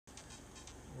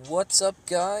What's up,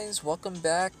 guys? Welcome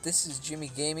back. This is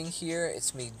Jimmy Gaming here.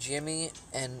 It's me, Jimmy,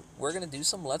 and we're gonna do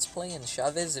some Let's Play in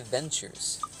Chaves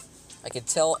Adventures. I could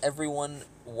tell everyone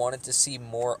wanted to see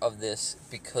more of this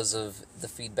because of the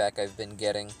feedback I've been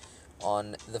getting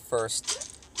on the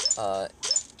first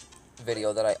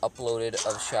video that I uploaded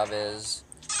of Chaves.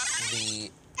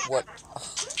 The what?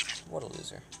 What a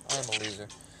loser! I am a loser.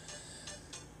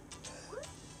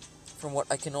 From what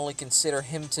I can only consider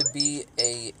him to be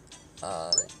a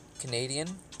Canadian,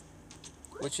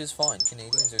 which is fine.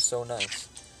 Canadians are so nice.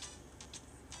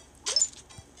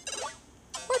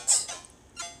 What?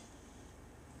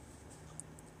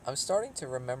 I'm starting to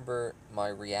remember my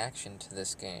reaction to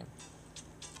this game,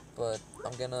 but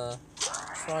I'm gonna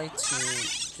try to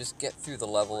just get through the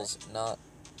levels, not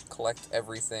collect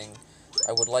everything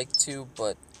I would like to,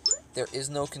 but there is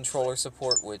no controller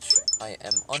support, which I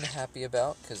am unhappy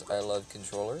about, because I love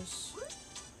controllers.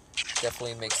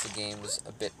 Definitely makes the games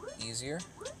a bit easier.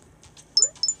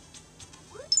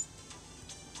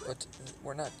 But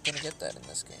we're not gonna get that in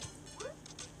this game.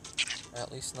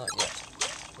 At least not yet.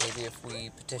 Maybe if we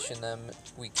petition them,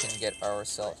 we can get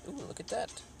ourselves... Ooh, look at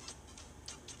that.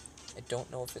 I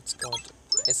don't know if it's going to...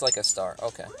 It's like a star.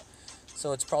 Okay.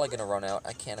 So it's probably gonna run out.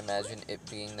 I can't imagine it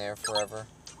being there forever.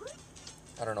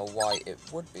 I don't know why it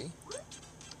would be.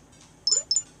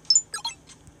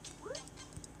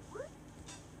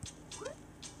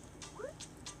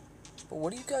 But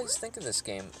what do you guys think of this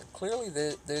game? Clearly,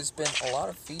 there's been a lot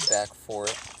of feedback for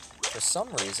it for some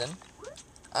reason.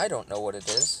 I don't know what it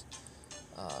is.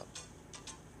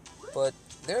 But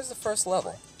there's the first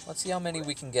level. Let's see how many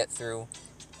we can get through.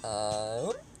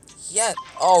 Yeah.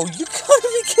 Oh, you gotta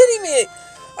be kidding me!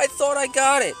 I thought I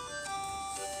got it.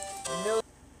 No.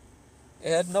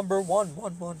 It had number 1.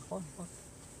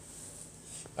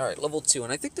 Alright, level 2.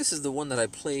 And I think this is the one that I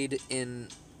played in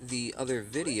the other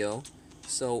video.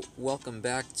 So, welcome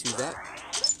back to that.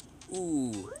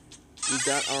 Ooh. We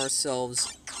got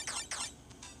ourselves...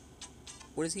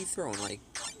 What is he throwing? Like,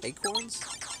 acorns?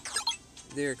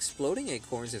 They're exploding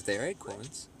acorns if they're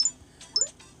acorns.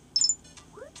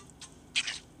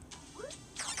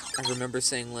 I remember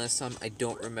saying last time, I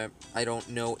don't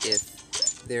know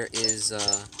if there is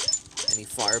any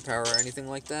firepower or anything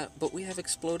like that, but we have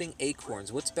exploding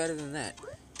acorns. What's better than that?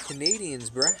 Canadians,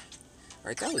 bruh.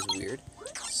 Alright, that was weird.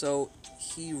 So,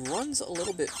 he runs a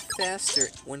little bit faster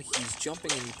when he's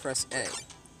jumping and you press A.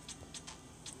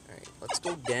 Alright, let's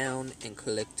go down and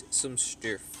collect some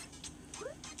stuff.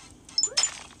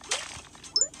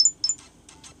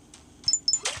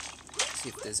 See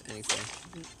if there's anything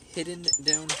hidden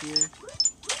down here.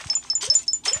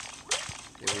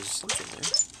 There was something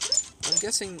there. I'm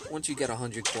guessing once you get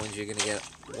 100 coins, you're gonna get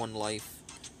 1 life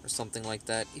or something like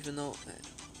that. Even though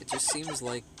it just seems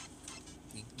like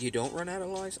you don't run out of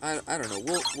lives. I don't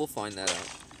know. We'll find that out.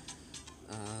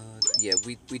 Yeah,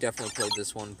 we definitely played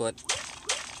this one, but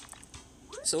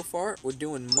so far we're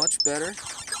doing much better.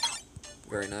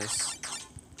 Very nice.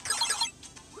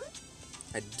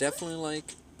 I definitely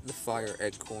like the fire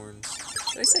acorns.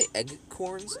 Did I say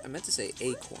acorns? I meant to say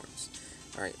acorns.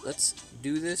 Alright, let's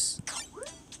do this.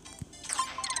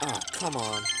 Ah, come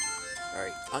on.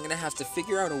 Alright, I'm gonna have to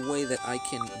figure out a way that I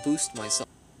can boost myself.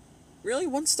 Really?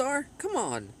 1 star? Come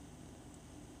on.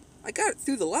 I got it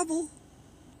through the level.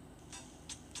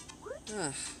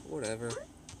 Ah, whatever.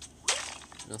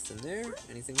 Nothing there.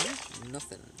 Anything there?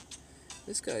 Nothing.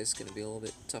 This guy's gonna be a little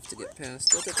bit tough to get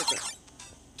past.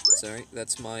 Sorry,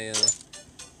 that's my,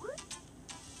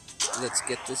 let's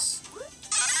get this.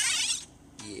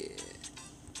 Yeah.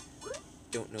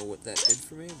 Don't know what that did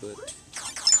for me, but...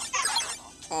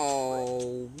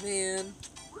 Oh, man.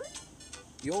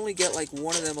 You only get, like,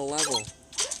 1 of them a level.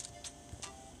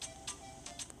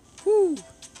 Whew!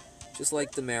 Just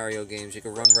like the Mario games, you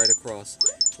can run right across,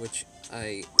 which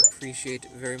I appreciate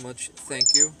very much.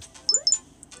 Thank you.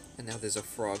 And now there's a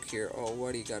frog here. Oh,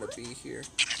 why do you gotta be here?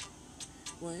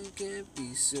 Why you can't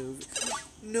be so...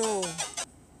 No!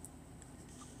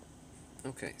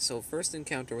 Okay, so first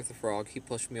encounter with the frog, he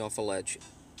pushed me off a ledge.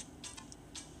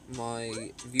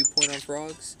 My viewpoint on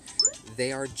frogs,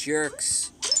 they are jerks.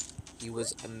 He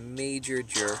was a major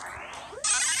jerk.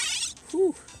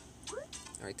 Whew.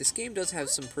 Alright, this game does have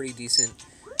some pretty decent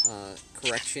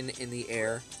correction in the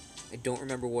air. I don't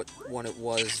remember what one it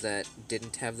was that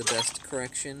didn't have the best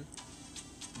correction,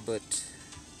 but...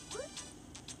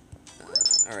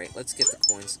 Alright, let's get the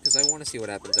coins, because I want to see what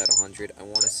happens at 100. I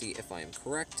want to see if I am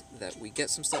correct, that we get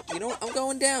some stuff. You know what? I'm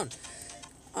going down.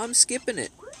 I'm skipping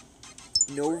it.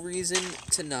 No reason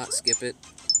to not skip it.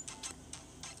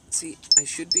 See, I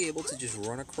should be able to just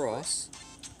run across.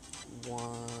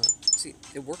 See,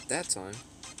 it worked that time.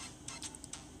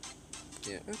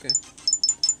 Yeah, okay.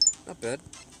 Not bad.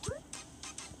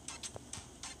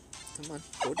 Come on,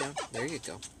 go down. There you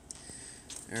go.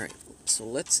 Alright, so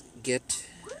let's get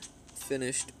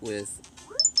finished with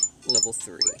level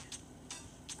 3.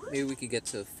 Maybe we could get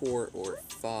to 4 or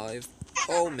 5.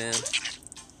 Oh, man.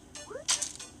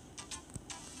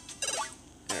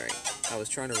 Alright, I was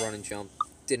trying to run and jump.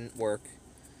 Didn't work.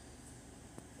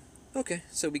 Okay,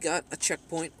 so we got a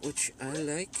checkpoint, which I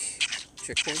like.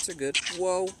 Checkpoints are good.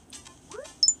 Whoa!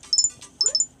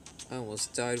 I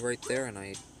almost died right there, and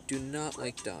I do not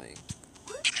like dying.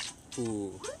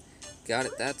 Ooh, got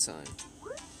it that time.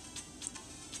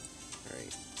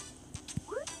 Alright.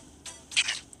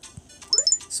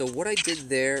 So what I did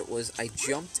there was I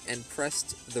jumped and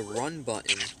pressed the run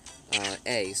button,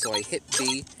 A. So I hit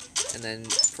B, and then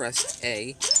pressed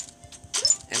A,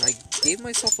 and I gave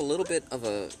myself a little bit of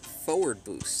a forward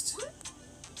boost.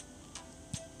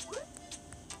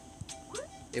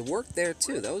 It worked there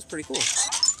too. That was pretty cool.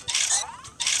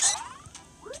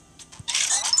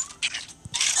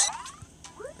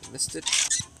 I missed it.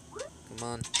 Come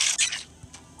on.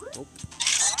 Nope.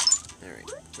 Alright,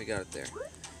 we got it there.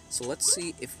 So let's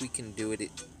see if we can do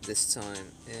it this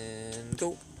time. And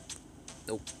go.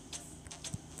 Nope.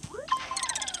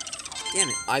 Damn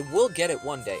it. I will get it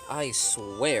one day. I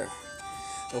swear.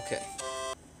 Okay.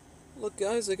 Look,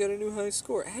 guys, I got a new high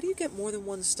score. How do you get more than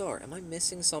 1 star? Am I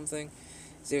missing something?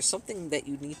 Is there something that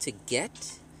you need to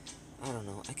get? I don't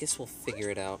know. I guess we'll figure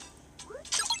it out.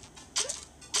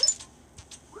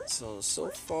 So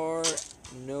far,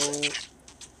 no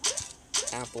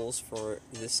apples for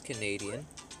this Canadian.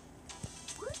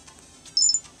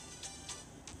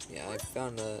 Yeah, I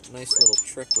found a nice little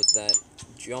trick with that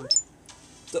jump.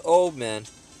 Oh, man.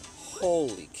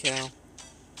 Holy cow.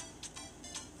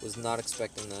 Was not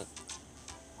expecting that.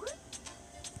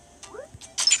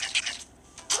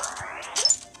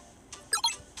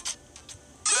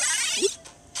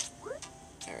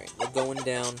 Alright, we're going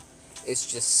down.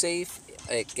 It's just safe.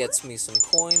 It gets me some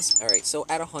coins. Alright, so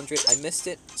at 100, I missed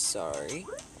it. Sorry.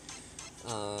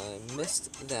 I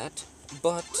missed that.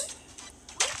 But...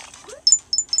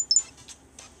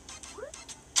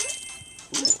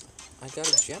 ooh, I got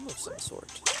a gem of some sort.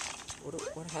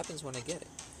 What happens when I get it?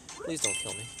 Please don't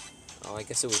kill me. Oh, I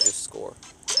guess it was just score.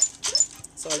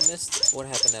 So I missed what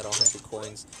happened at 100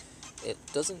 coins. It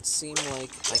doesn't seem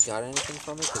like I got anything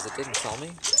from it because it didn't tell me.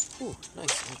 Ooh,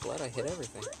 nice. I'm glad I hit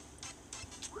everything.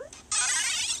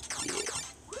 Yeah,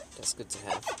 that's good to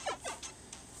have.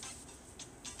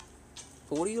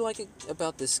 But what do you like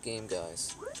about this game,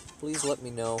 guys? Please let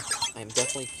me know. I'm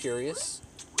definitely curious.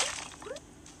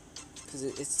 Because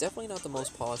it's definitely not the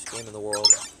most polished game in the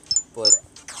world. But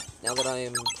now that I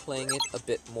am playing it a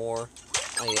bit more,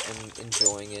 I am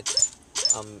enjoying it.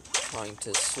 I'm trying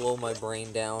to slow my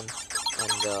brain down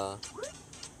and,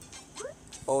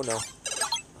 oh no.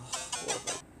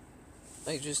 Oh,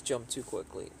 I just jumped too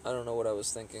quickly. I don't know what I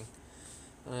was thinking.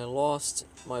 And I lost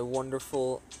my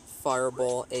wonderful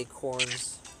fireball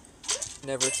acorns,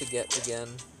 never to get again.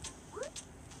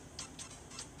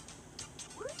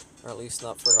 Or at least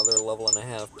not for another level and a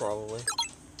half, probably.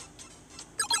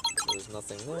 There's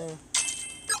nothing there.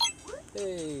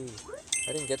 Hey!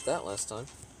 I didn't get that last time.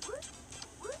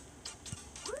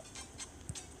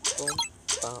 Boom.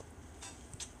 Bop.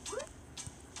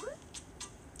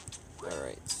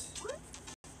 Alright.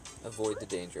 Avoid the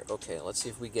danger. Okay, let's see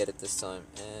if we get it this time.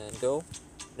 And go.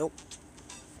 Nope.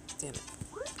 Damn it.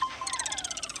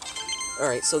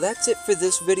 Alright, so that's it for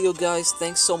this video, guys.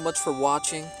 Thanks so much for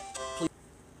watching. Please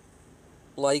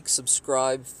like,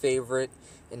 subscribe, favorite,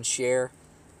 and share.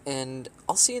 And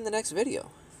I'll see you in the next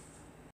video.